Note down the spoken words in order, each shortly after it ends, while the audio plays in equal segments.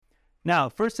Now,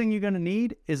 first thing you're going to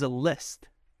need is a list.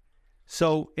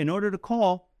 So in order to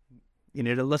call, you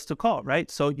need a list to call,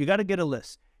 right? So you got to get a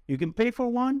list. You can pay for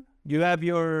one. You have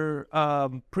your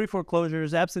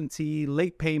pre-foreclosures, absentee,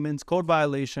 late payments, code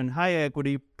violation, high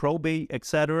equity, probate,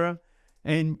 etc.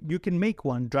 And you can make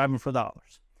one driving for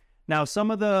dollars. Now, some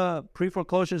of the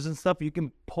pre-foreclosures and stuff you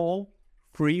can pull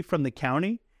free from the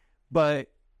county,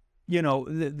 but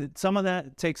some of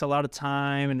that takes a lot of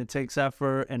time and it takes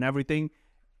effort and everything.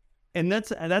 And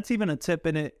that's even a tip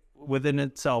in it within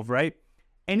itself, right?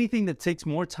 Anything that takes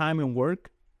more time and work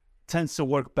tends to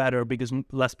work better because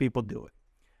less people do it.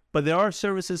 But there are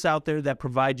services out there that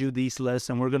provide you these lists,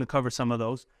 and we're going to cover some of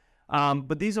those.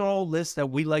 But these are all lists that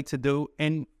we like to do.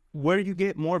 And where you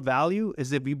get more value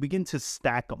is if you begin to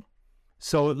stack them.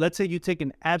 So let's say you take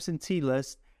an absentee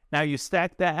list. Now you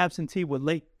stack that absentee with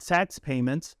late tax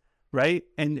payments, right?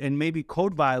 And maybe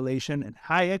code violation and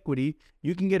high equity.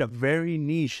 You can get a very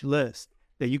niche list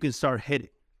that you can start hitting,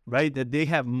 right? That they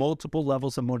have multiple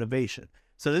levels of motivation.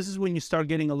 So this is when you start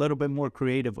getting a little bit more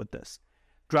creative with this.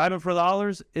 Driving for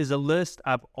dollars is a list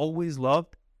I've always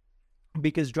loved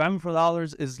because driving for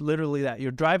dollars is literally that.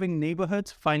 You're driving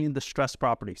neighborhoods, finding distressed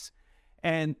properties.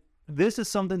 And this is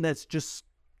something that's just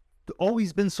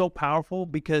always been so powerful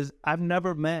because I've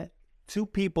never met two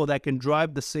people that can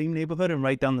drive the same neighborhood and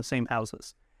write down the same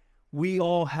houses. We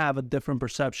all have a different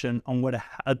perception on what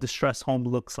a distressed home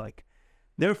looks like.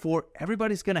 Therefore,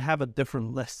 everybody's going to have a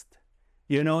different list,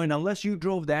 and unless you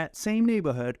drove that same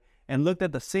neighborhood and looked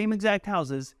at the same exact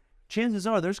houses, chances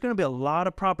are there's going to be a lot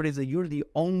of properties that you're the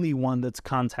only one that's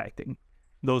contacting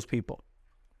those people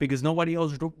because nobody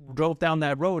else drove down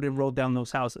that road and wrote down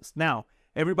those houses. Now,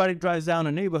 everybody drives down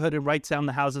a neighborhood and writes down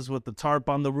the houses with the tarp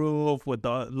on the roof, with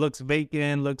the looks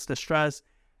vacant, looks distressed.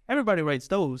 Everybody writes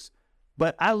those,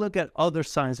 but I look at other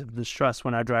signs of distress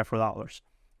when I drive for dollars.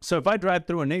 So if I drive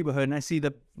through a neighborhood and I see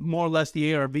that more or less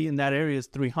the ARV in that area is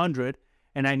 300,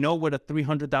 and I know what a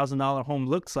 $300,000 home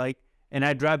looks like, and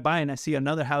I drive by and I see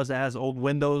another house that has old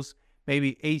windows,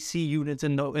 maybe AC units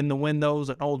in the windows,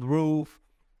 an old roof.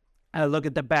 I look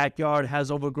at the backyard, it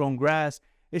has overgrown grass.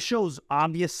 It shows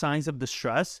obvious signs of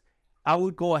distress. I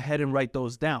would go ahead and write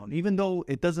those down, even though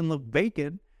it doesn't look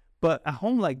vacant. But a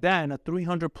home like that in a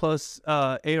 300 plus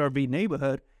ARV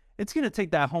neighborhood, it's going to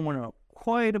take that homeowner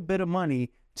quite a bit of money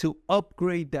to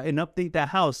upgrade that and update that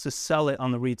house to sell it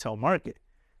on the retail market.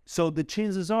 So the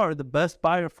chances are the best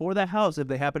buyer for that house, if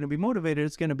they happen to be motivated,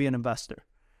 is going to be an investor.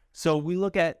 So we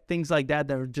look at things like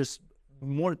that are just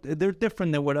they're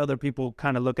different than what other people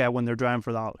kind of look at when they're driving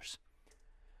for dollars.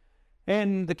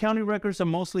 And the county records are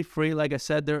mostly free. Like I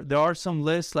said, there are some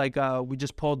lists, like we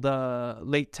just pulled the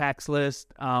late tax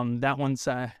list. That one's,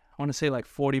 I want to say like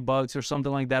 $40 or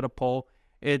something like that a pull.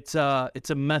 It's a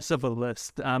mess of a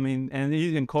list. I mean, and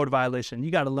even code violation.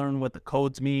 You got to learn what the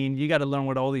codes mean. You got to learn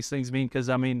what all these things mean because,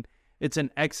 I mean, it's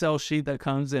an Excel sheet that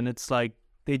comes and it's like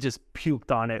they just puked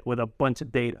on it with a bunch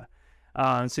of data.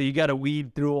 So you got to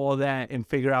weed through all that and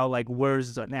figure out like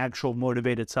where's an actual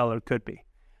motivated seller could be.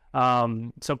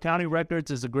 So county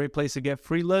records is a great place to get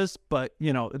free lists, but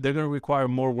they're going to require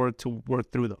more work to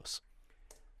work through those.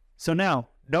 So now,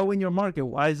 knowing your market,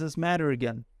 why does this matter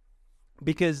again?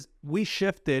 Because we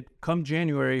shifted come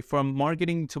January from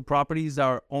marketing to properties that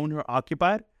are owner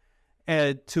occupied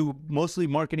to mostly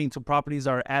marketing to properties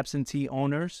that are absentee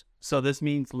owners. So this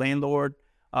means landlord,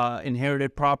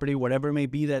 inherited property, whatever it may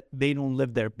be, that they don't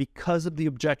live there because of the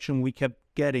objection we kept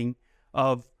getting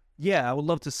of, yeah, I would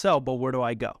love to sell, but where do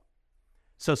I go?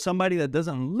 So somebody that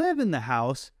doesn't live in the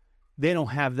house, they don't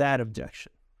have that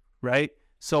objection, right?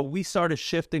 So we started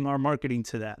shifting our marketing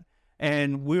to that.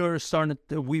 And we're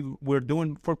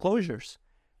doing foreclosures.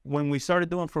 When we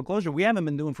started doing foreclosure, we haven't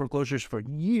been doing foreclosures for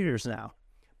years now.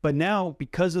 But now,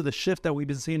 because of the shift that we've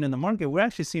been seeing in the market, we're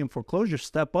actually seeing foreclosures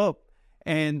step up.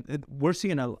 And we're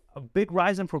seeing a big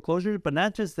rise in foreclosures. But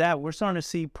not just that, we're starting to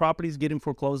see properties getting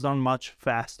foreclosed on much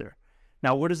faster.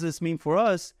 Now, what does this mean for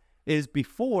us? Is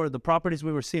before, the properties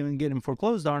we were seeing getting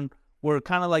foreclosed on were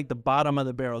kind of like the bottom of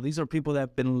the barrel. These are people that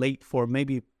have been late for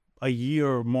maybe a year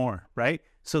or more, right?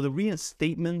 So the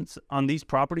reinstatements on these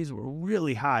properties were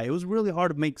really high. It was really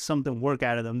hard to make something work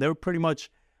out of them. They were pretty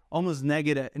much almost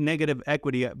negative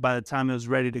equity by the time it was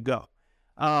ready to go.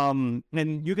 And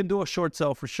you can do a short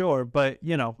sale for sure, but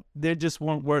they just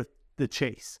weren't worth the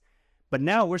chase. But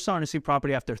now we're starting to see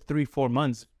property after 3-4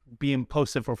 months being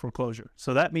posted for foreclosure.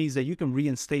 So that means that you can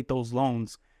reinstate those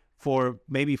loans for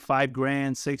maybe $5,000,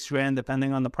 $6,000,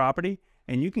 depending on the property.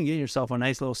 And you can get yourself a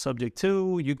nice little subject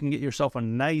to. You can get yourself a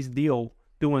nice deal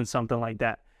doing something like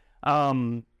that. I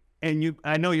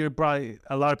know you're probably,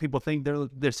 a lot of people think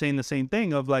they're saying the same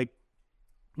thing of like,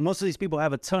 Most of these people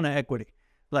have a ton of equity.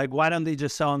 Like, why don't they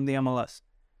just sell on the MLS?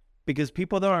 Because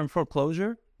people that are in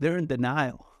foreclosure, they're in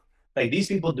denial. Like, these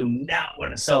people do not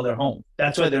want to sell their home.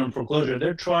 That's why they're in foreclosure.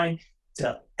 They're trying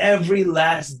to every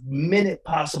last minute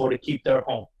possible to keep their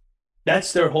home.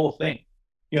 That's their whole thing.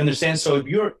 You understand? So if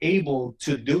you're able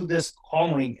to do this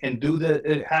calling and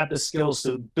have the skills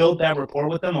to build that rapport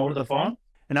with them over the phone,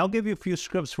 and I'll give you a few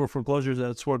scripts for foreclosures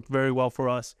that's worked very well for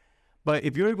us. But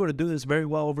if you're able to do this very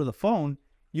well over the phone,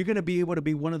 you're going to be able to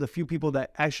be one of the few people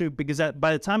that actually, because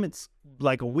by the time it's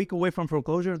like a week away from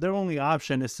foreclosure, their only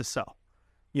option is to sell,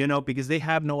 because they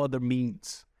have no other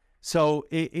means. So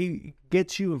it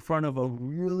gets you in front of a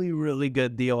really, really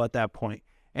good deal at that point.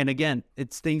 And again,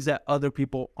 it's things that other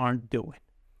people aren't doing.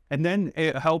 And then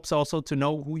it helps also to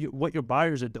know what your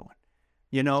buyers are doing.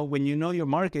 When you know your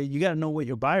market, you got to know what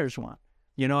your buyers want.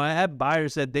 I had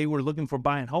buyers that they were looking for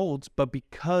buy and holds, but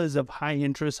because of high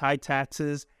interest, high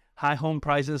taxes, high home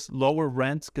prices, lower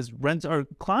rents, because rents are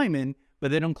climbing,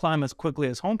 but they don't climb as quickly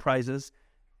as home prices,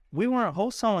 we weren't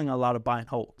wholesaling a lot of buy and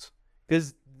holds.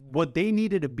 Because what they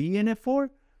needed to be in it for,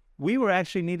 we were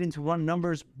actually needing to run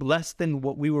numbers less than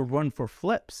what we were run for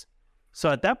flips. So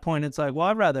at that point, it's like, well,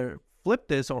 I'd rather flip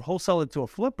this or wholesale it to a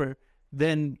flipper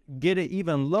than get it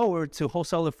even lower to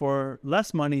wholesale it for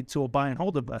less money to a buy and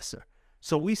hold investor.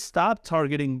 So we stopped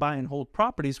targeting buy and hold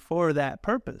properties for that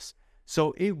purpose.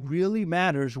 So it really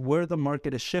matters where the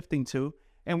market is shifting to.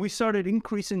 And we started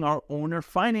increasing our owner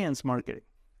finance marketing,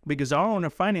 because our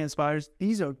owner finance buyers,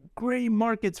 these are great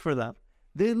markets for them.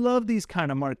 They love these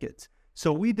kind of markets.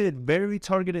 So we did very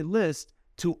targeted lists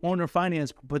to owner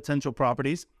finance potential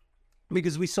properties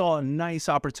because we saw a nice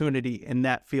opportunity in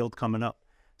that field coming up.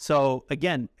 So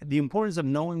again, the importance of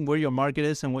knowing where your market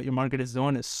is and what your market is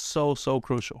doing is so, so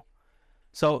crucial.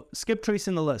 So skip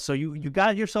tracing the list. So you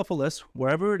got yourself a list,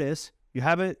 wherever it is. You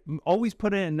have it, always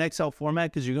put it in an Excel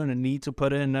format, because you're going to need to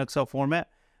put it in an Excel format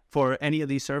for any of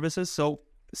these services. So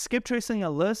skip tracing a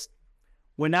list,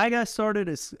 when I got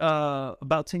started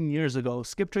about 10 years ago,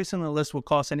 skip tracing a list would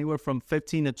cost anywhere from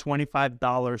 $15 to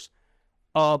 $25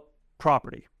 a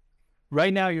property.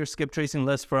 Right now, your skip tracing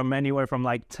list from anywhere from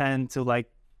like 10 to like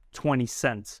 20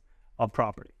 cents a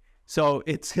property. So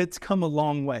it's come a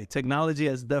long way. Technology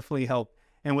has definitely helped.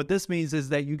 And what this means is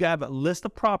that you have a list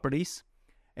of properties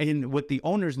and with the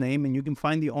owner's name, and you can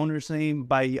find the owner's name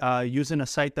by using a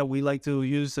site that we like to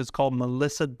use. It's called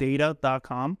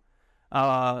melissadata.com.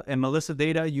 And Melissa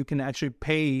Data, you can actually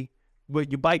pay,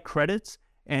 you buy credits,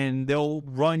 and they'll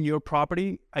run your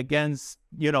property against,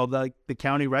 the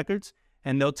county records,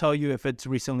 and they'll tell you if it's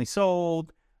recently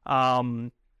sold.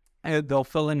 And they'll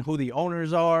fill in who the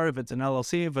owners are, if it's an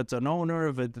LLC, if it's an owner,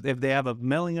 if they have a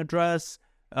mailing address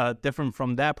different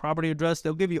from that property address.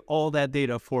 They'll give you all that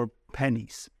data for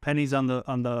pennies on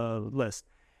the list.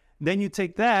 Then you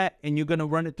take that and you're going to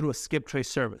run it through a skip trace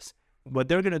service. What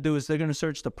they're going to do is they're going to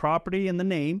search the property and the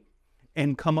name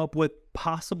and come up with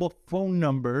possible phone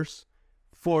numbers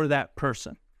for that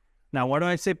person. Now, why do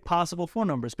I say possible phone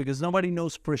numbers? Because nobody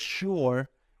knows for sure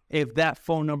if that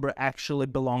phone number actually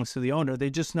belongs to the owner. They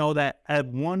just know that at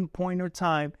one point or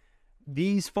time,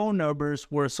 these phone numbers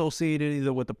were associated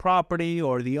either with the property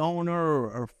or the owner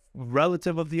or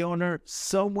relative of the owner.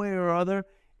 Some way or other,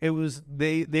 it was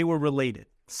they were related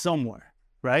somewhere,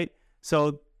 right?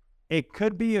 So it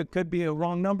could be a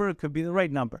wrong number. It could be the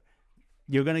right number.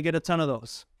 You're going to get a ton of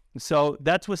those. So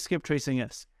that's what skip tracing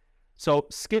is. So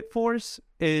Skipforce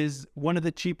is one of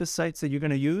the cheapest sites that you're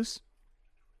going to use.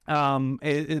 And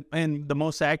the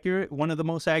most accurate, one of the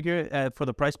most accurate for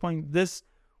the price point.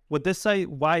 With this site,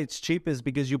 why it's cheap is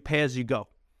because you pay as you go.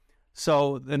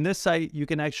 So in this site, you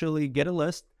can actually get a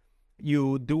list,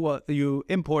 you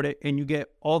import it, and you get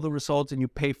all the results, and you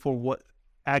pay for what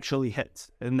actually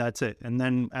hits, and that's it. And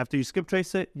then after you skip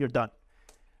trace it, you're done.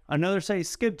 Another site is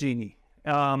Skip Genie.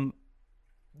 The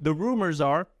rumors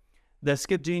are that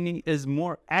Skip Genie is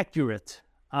more accurate.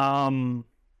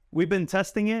 We've been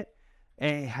testing it,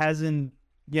 and it hasn't,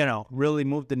 really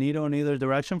moved the needle in either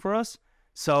direction for us.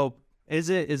 So is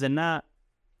it not?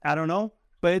 I don't know,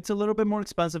 but it's a little bit more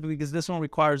expensive because this one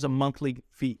requires a monthly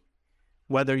fee.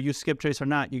 Whether you skip trace or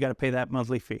not, you got to pay that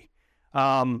monthly fee.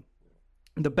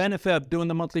 The benefit of doing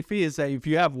the monthly fee is that if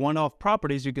you have one-off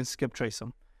properties, you can skip trace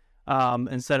them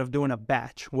instead of doing a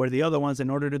batch, where the other ones, in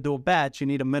order to do a batch, you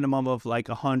need a minimum of like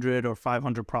 100 or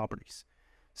 500 properties.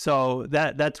 So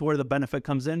that's where the benefit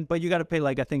comes in, but you got to pay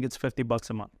I think it's $50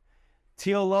 a month.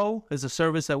 TLO is a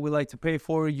service that we like to pay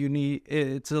for.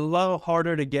 It's a little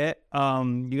harder to get.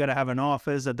 You got to have an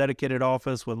office, a dedicated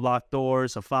office with locked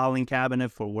doors, a filing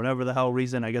cabinet for whatever the hell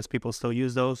reason. I guess people still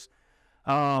use those.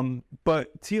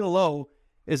 But TLO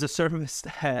is a service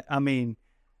that,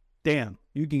 damn,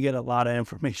 you can get a lot of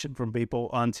information from people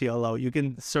on TLO. You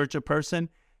can search a person,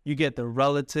 you get their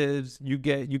relatives, you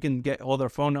can get all their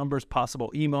phone numbers,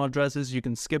 possible email addresses, you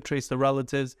can skip trace the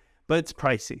relatives, but it's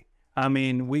pricey. I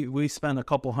mean, we spend a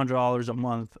couple $100 a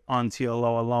month on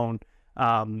TLO alone,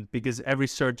 because every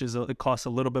search it costs a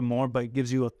little bit more, but it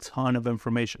gives you a ton of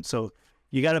information. So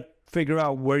you got to figure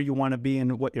out where you want to be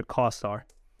and what your costs are.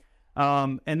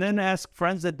 And then ask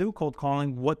friends that do cold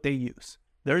calling what they use.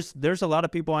 There's a lot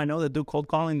of people I know that do cold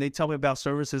calling. They tell me about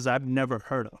services I've never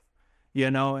heard of,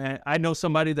 and I know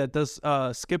somebody that does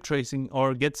skip tracing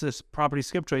or gets this property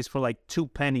skip trace for like 2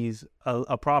 pennies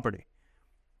a property.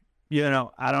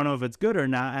 I don't know if it's good or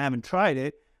not. I haven't tried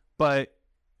it, but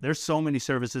there's so many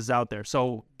services out there.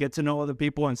 So get to know other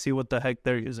people and see what the heck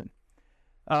they're using.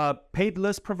 Paid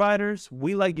list providers,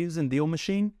 we like using Deal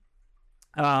Machine.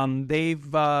 It's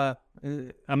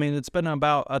been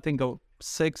about, I think,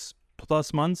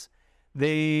 6+ months.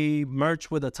 They merged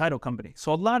with a title company.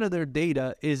 So a lot of their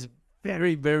data is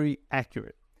very, very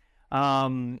accurate.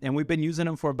 And we've been using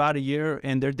them for about a year,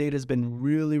 and their data has been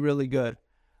really, really good.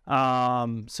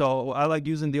 So I like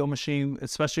using Deal Machine,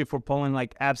 especially for pulling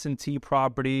like absentee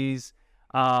properties,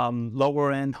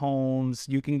 lower end homes.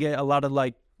 You can get a lot of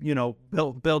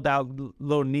build out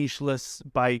little niche lists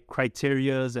by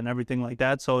criterias and everything like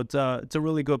that. So it's a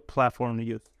really good platform to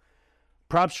use.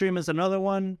 PropStream is another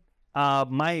one.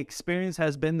 My experience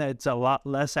has been that it's a lot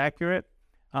less accurate.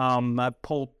 I've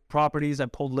pulled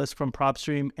lists from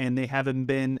PropStream, and they haven't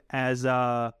been as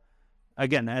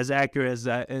accurate as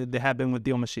they have been with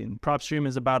Deal Machine. PropStream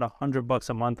is about $100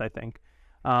 a month, I think.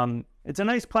 It's a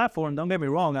nice platform. Don't get me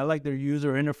wrong. I like their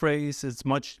user interface. It's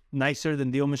much nicer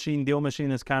than Deal Machine. Deal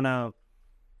Machine is kind of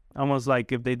almost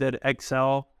like if they did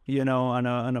Excel, on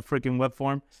a freaking web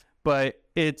form. But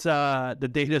it's the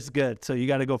data's good, so you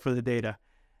got to go for the data.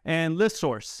 And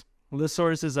ListSource.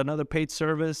 ListSource is another paid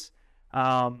service.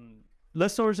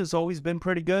 ListSource has always been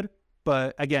pretty good,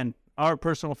 but again, our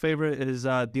personal favorite is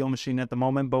Deal Machine at the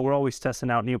moment, but we're always testing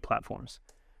out new platforms.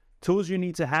 Tools you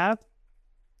need to have.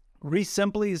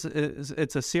 ReSimpli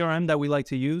it's a CRM that we like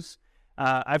to use.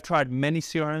 I've tried many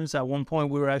CRMs. At one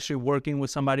point, we were actually working with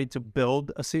somebody to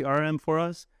build a CRM for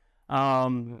us,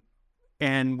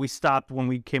 and we stopped when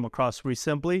we came across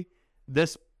ReSimpli.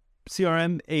 This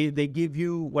CRM, they give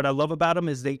you, what I love about them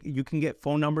is you can get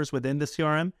phone numbers within the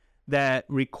CRM that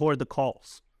record the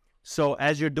calls. So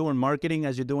as you're doing marketing,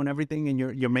 as you're doing everything, and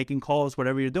you're making calls,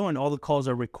 whatever you're doing, all the calls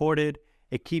are recorded.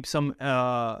 It keeps them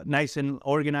nice and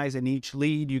organized in each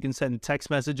lead. You can send text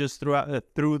messages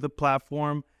through the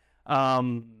platform.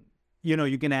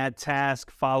 You can add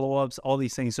tasks, follow-ups, all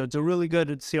these things. So it's a really good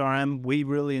CRM. We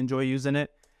really enjoy using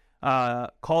it.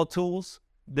 Call Tools.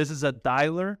 This is a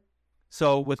dialer.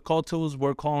 So with Call Tools,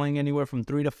 we're calling anywhere from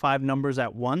 3 to 5 numbers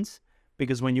at once,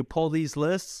 because when you pull these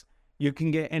lists, you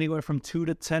can get anywhere from 2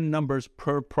 to 10 numbers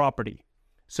per property.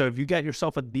 So if you get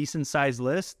yourself a decent sized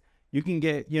list, you can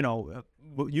get,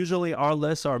 usually our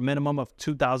lists are a minimum of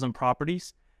 2,000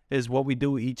 properties is what we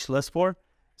do each list for.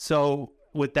 So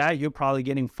with that, you're probably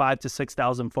getting 5,000 to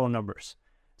 6,000 phone numbers.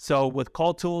 So with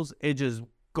Call Tools, it just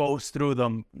goes through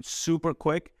them super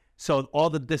quick. So all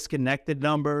the disconnected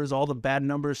numbers, all the bad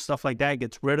numbers, stuff like that,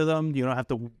 gets rid of them. You don't have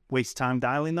to waste time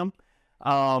dialing them.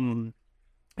 And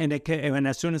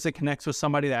as soon as it connects with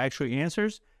somebody that actually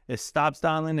answers, it stops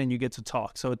dialing and you get to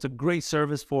talk. So it's a great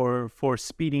service for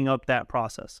speeding up that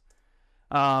process.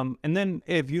 And then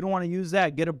if you don't want to use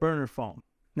that, get a burner phone.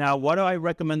 Now, why do I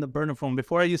recommend the burner phone?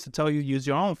 Before I used to tell you use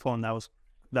your own phone. That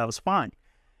was fine.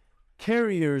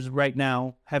 Carriers right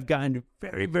now have gotten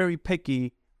very, very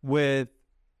picky with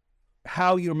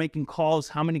how you're making calls,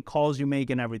 how many calls you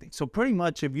make, and everything. So pretty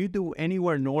much if you do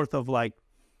anywhere north of like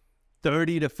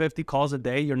 30 to 50 calls a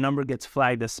day, your number gets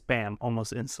flagged as spam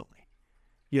almost instantly.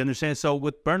 You understand? So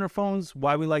with burner phones,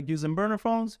 why we like using burner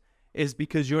phones is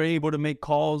because you're able to make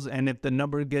calls, and if the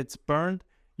number gets burned,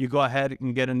 you go ahead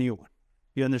and get a new one.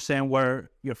 You understand?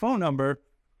 Where your phone number,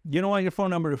 you don't want your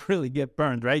phone number to really get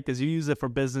burned, right? Because you use it for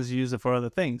business, you use it for other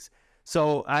things.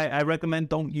 So I recommend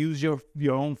don't use your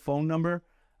own phone number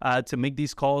to make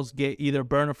these calls. Get either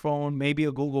burner phone, maybe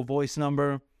a Google Voice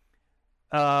number.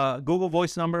 Google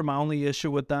Voice number, my only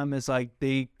issue with them is like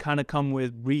they kind of come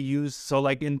with reuse. So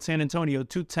like in San Antonio,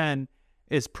 210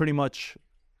 is pretty much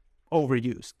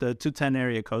overused, the 210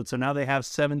 area code. So now they have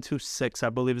 726, I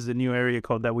believe, is the new area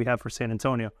code that we have for San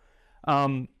Antonio.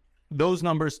 Those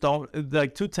numbers don't,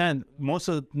 like 210, most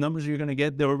of the numbers you're going to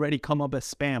get, they already come up as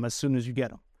spam as soon as you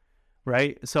get them,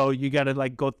 right? So you got to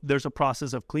like go, there's a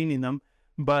process of cleaning them.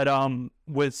 But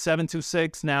with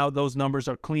 726 now, those numbers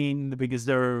are clean because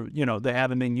they're, they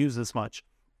haven't been used as much.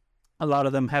 A lot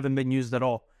of them haven't been used at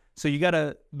all. So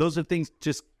those are things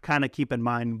just kind of keep in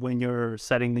mind when you're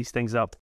setting these things up.